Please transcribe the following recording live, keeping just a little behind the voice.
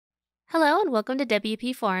Hello and welcome to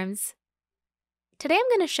WPForms. Today I'm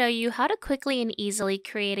going to show you how to quickly and easily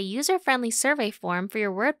create a user-friendly survey form for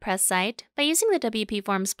your WordPress site by using the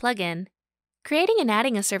WPForms plugin. Creating and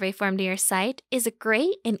adding a survey form to your site is a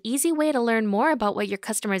great and easy way to learn more about what your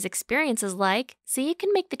customer's experience is like so you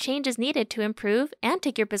can make the changes needed to improve and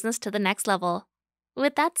take your business to the next level.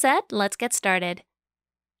 With that said, let's get started.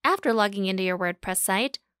 After logging into your WordPress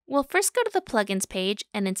site, we'll first go to the plugins page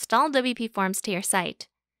and install WPForms to your site.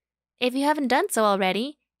 If you haven't done so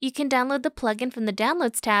already, you can download the plugin from the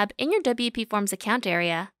Downloads tab in your WPForms account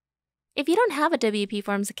area. If you don't have a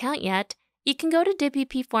WPForms account yet, you can go to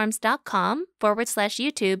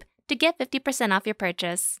wpforms.com/YouTube to get 50% off your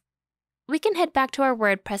purchase. We can head back to our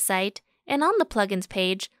WordPress site, and on the plugins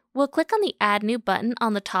page, we'll click on the Add New button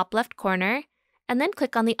on the top left corner, and then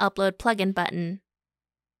click on the Upload Plugin button.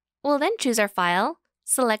 We'll then choose our file,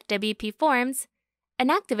 select WPForms, and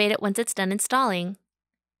activate it once it's done installing.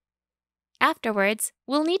 Afterwards,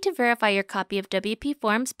 we'll need to verify your copy of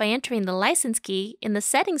WPForms by entering the license key in the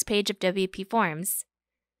settings page of WPForms.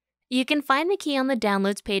 You can find the key on the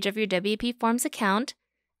downloads page of your WPForms account,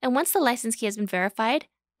 and once the license key has been verified,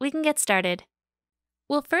 we can get started.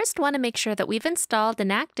 We'll first want to make sure that we've installed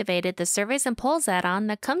and activated the Surveys and Polls add-on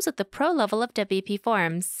that comes with the Pro level of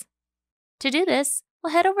WPForms. To do this,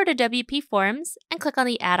 we'll head over to WPForms and click on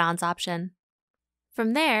the Add-ons option.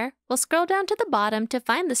 From there, we'll scroll down to the bottom to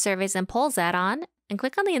find the Surveys and Polls add-on and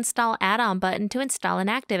click on the Install Add-on button to install and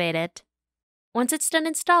activate it. Once it's done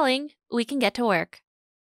installing, we can get to work.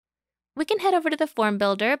 We can head over to the Form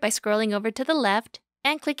Builder by scrolling over to the left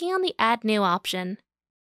and clicking on the Add New option.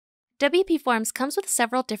 WPForms comes with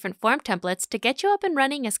several different form templates to get you up and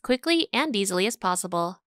running as quickly and easily as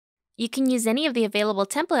possible. You can use any of the available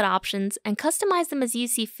template options and customize them as you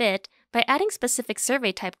see fit by adding specific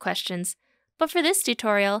survey type questions. But for this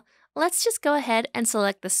tutorial, let's just go ahead and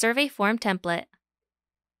select the survey form template.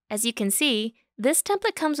 As you can see, this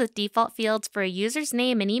template comes with default fields for a user's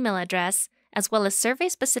name and email address, as well as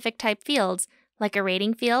survey-specific type fields like a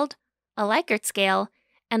rating field, a Likert scale,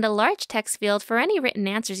 and a large text field for any written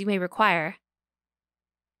answers you may require.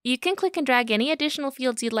 You can click and drag any additional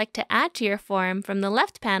fields you'd like to add to your form from the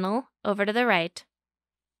left panel over to the right.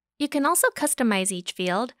 You can also customize each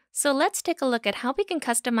field, so let's take a look at how we can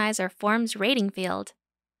customize our form's rating field.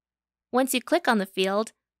 Once you click on the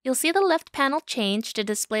field, you'll see the left panel change to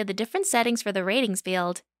display the different settings for the ratings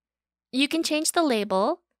field. You can change the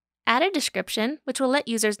label, add a description, which will let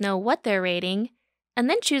users know what they're rating, and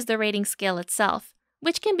then choose the rating scale itself,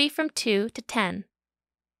 which can be from 2 to 10.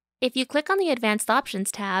 If you click on the Advanced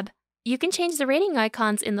Options tab, you can change the rating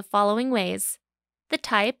icons in the following ways: the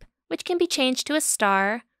type, which can be changed to a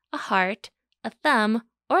star, a heart, a thumb,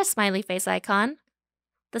 or a smiley face icon,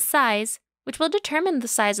 the size, which will determine the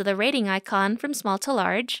size of the rating icon from small to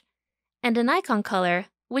large, and an icon color,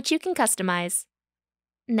 which you can customize.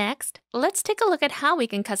 Next, let's take a look at how we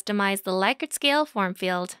can customize the Likert scale form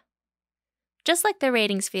field. Just like the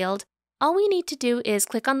ratings field, all we need to do is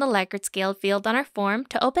click on the Likert scale field on our form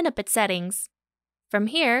to open up its settings. From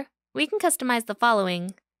here, we can customize the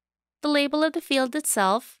following: the label of the field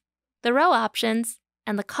itself, the row options,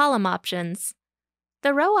 and the column options.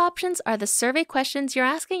 The row options are the survey questions you're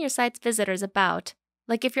asking your site's visitors about,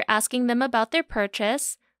 like if you're asking them about their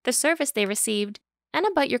purchase, the service they received, and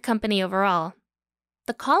about your company overall.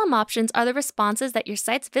 The column options are the responses that your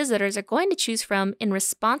site's visitors are going to choose from in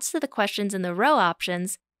response to the questions in the row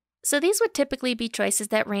options, so these would typically be choices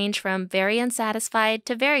that range from very unsatisfied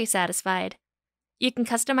to very satisfied. You can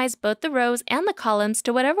customize both the rows and the columns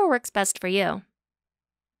to whatever works best for you.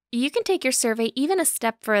 You can take your survey even a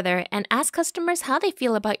step further and ask customers how they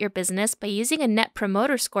feel about your business by using a Net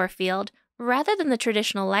Promoter Score field rather than the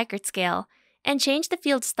traditional Likert scale, and change the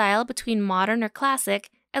field style between modern or classic,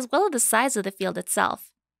 as well as the size of the field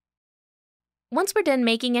itself. Once we're done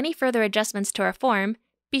making any further adjustments to our form,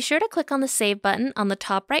 be sure to click on the Save button on the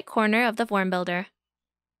top right corner of the Form Builder.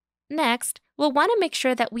 Next, we'll want to make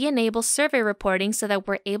sure that we enable survey reporting so that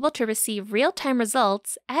we're able to receive real-time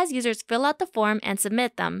results as users fill out the form and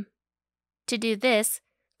submit them. To do this,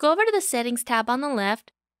 go over to the Settings tab on the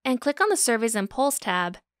left and click on the Surveys and Polls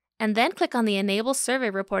tab, and then click on the Enable Survey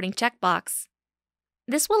Reporting checkbox.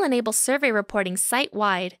 This will enable survey reporting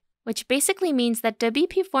site-wide, which basically means that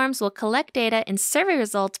WPForms will collect data and survey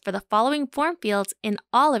results for the following form fields in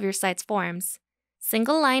all of your site's forms: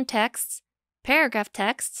 single-line texts, paragraph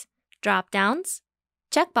texts, drop-downs,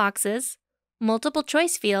 checkboxes, multiple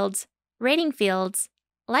choice fields, rating fields,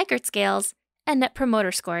 Likert scales, and Net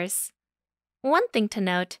Promoter Scores. One thing to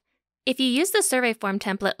note, if you use the survey form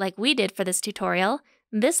template like we did for this tutorial,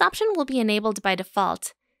 this option will be enabled by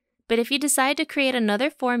default. but if you decide to create another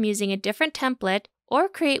form using a different template or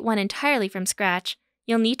create one entirely from scratch,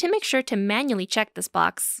 you'll need to make sure to manually check this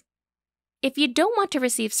box. If you don't want to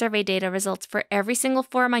receive survey data results for every single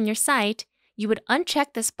form on your site, you would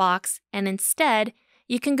uncheck this box, and instead,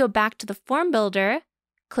 you can go back to the form builder,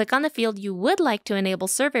 click on the field you would like to enable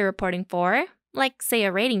survey reporting for, like say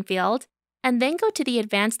a rating field, and then go to the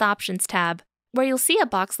Advanced Options tab, where you'll see a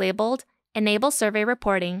box labeled Enable Survey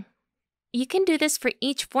Reporting. You can do this for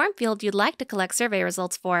each form field you'd like to collect survey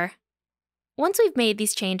results for. Once we've made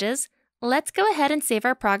these changes, let's go ahead and save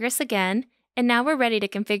our progress again, and now we're ready to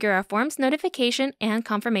configure our form's notification and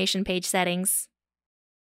confirmation page settings.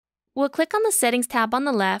 We'll click on the Settings tab on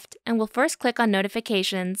the left, and we'll first click on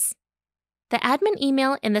Notifications. The admin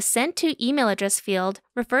email in the Send to email address field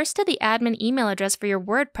refers to the admin email address for your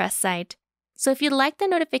WordPress site. So if you'd like the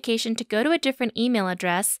notification to go to a different email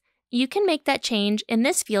address, you can make that change in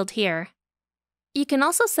this field here. You can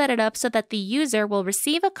also set it up so that the user will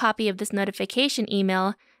receive a copy of this notification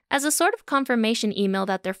email as a sort of confirmation email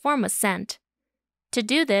that their form was sent. To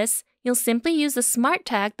do this, you'll simply use the smart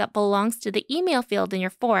tag that belongs to the email field in your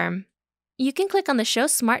form. You can click on the Show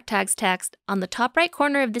Smart Tags text on the top right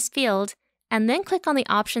corner of this field, and then click on the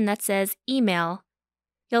option that says Email.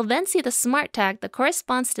 You'll then see the smart tag that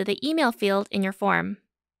corresponds to the email field in your form.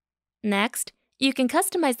 Next, you can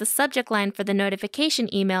customize the subject line for the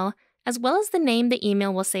notification email, as well as the name the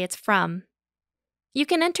email will say it's from. You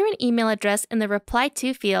can enter an email address in the Reply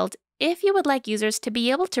To field if you would like users to be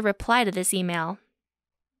able to reply to this email.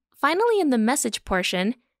 Finally, in the message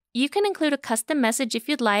portion, you can include a custom message if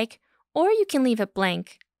you'd like, or you can leave it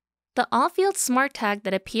blank. The All Fields smart tag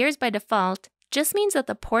that appears by default just means that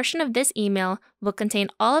the portion of this email will contain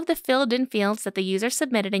all of the filled-in fields that the user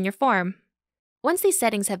submitted in your form. Once these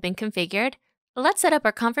settings have been configured, let's set up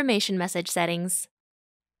our confirmation message settings.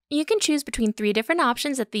 You can choose between 3 different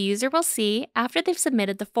options that the user will see after they've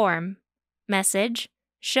submitted the form: Message,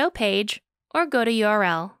 Show Page, or Go to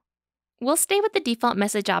URL. We'll stay with the default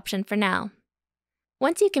message option for now.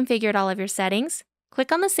 Once you've configured all of your settings,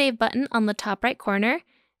 click on the Save button on the top right corner,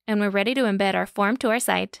 and we're ready to embed our form to our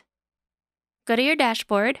site. Go to your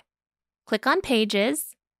dashboard, click on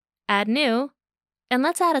Pages, Add New, and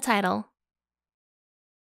let's add a title.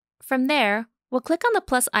 From there, we'll click on the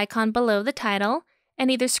plus icon below the title and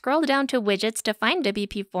either scroll down to Widgets to find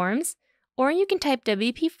WPForms, or you can type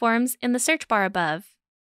WPForms in the search bar above.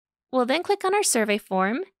 We'll then click on our survey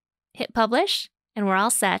form, hit Publish, and we're all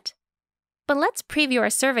set. But let's preview our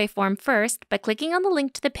survey form first by clicking on the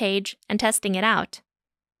link to the page and testing it out.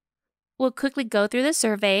 We'll quickly go through the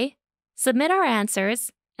survey, submit our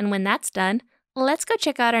answers, and when that's done, let's go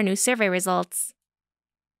check out our new survey results.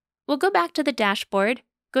 We'll go back to the dashboard,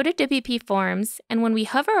 go to WPForms, and when we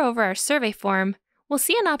hover over our survey form, we'll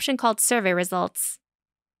see an option called Survey Results.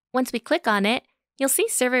 Once we click on it, you'll see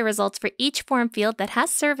survey results for each form field that has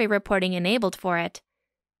survey reporting enabled for it.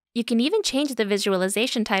 You can even change the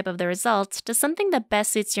visualization type of the results to something that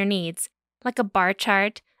best suits your needs, like a bar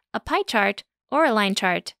chart, a pie chart, or a line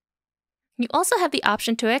chart. You also have the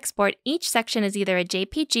option to export each section as either a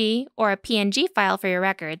JPG or a PNG file for your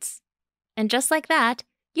records. And just like that,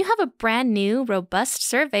 you have a brand new, robust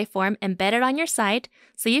survey form embedded on your site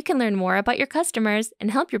so you can learn more about your customers and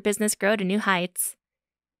help your business grow to new heights.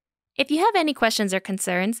 If you have any questions or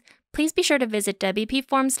concerns, please be sure to visit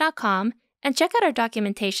WPForms.com and check out our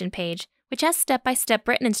documentation page, which has step-by-step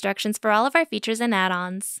written instructions for all of our features and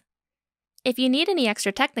add-ons. If you need any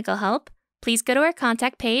extra technical help, please go to our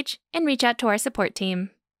contact page and reach out to our support team.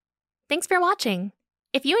 Thanks for watching.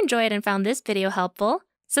 If you enjoyed and found this video helpful,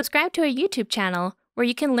 subscribe to our YouTube channel where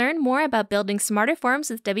you can learn more about building smarter forms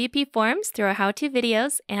with WP Forms through our how-to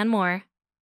videos and more.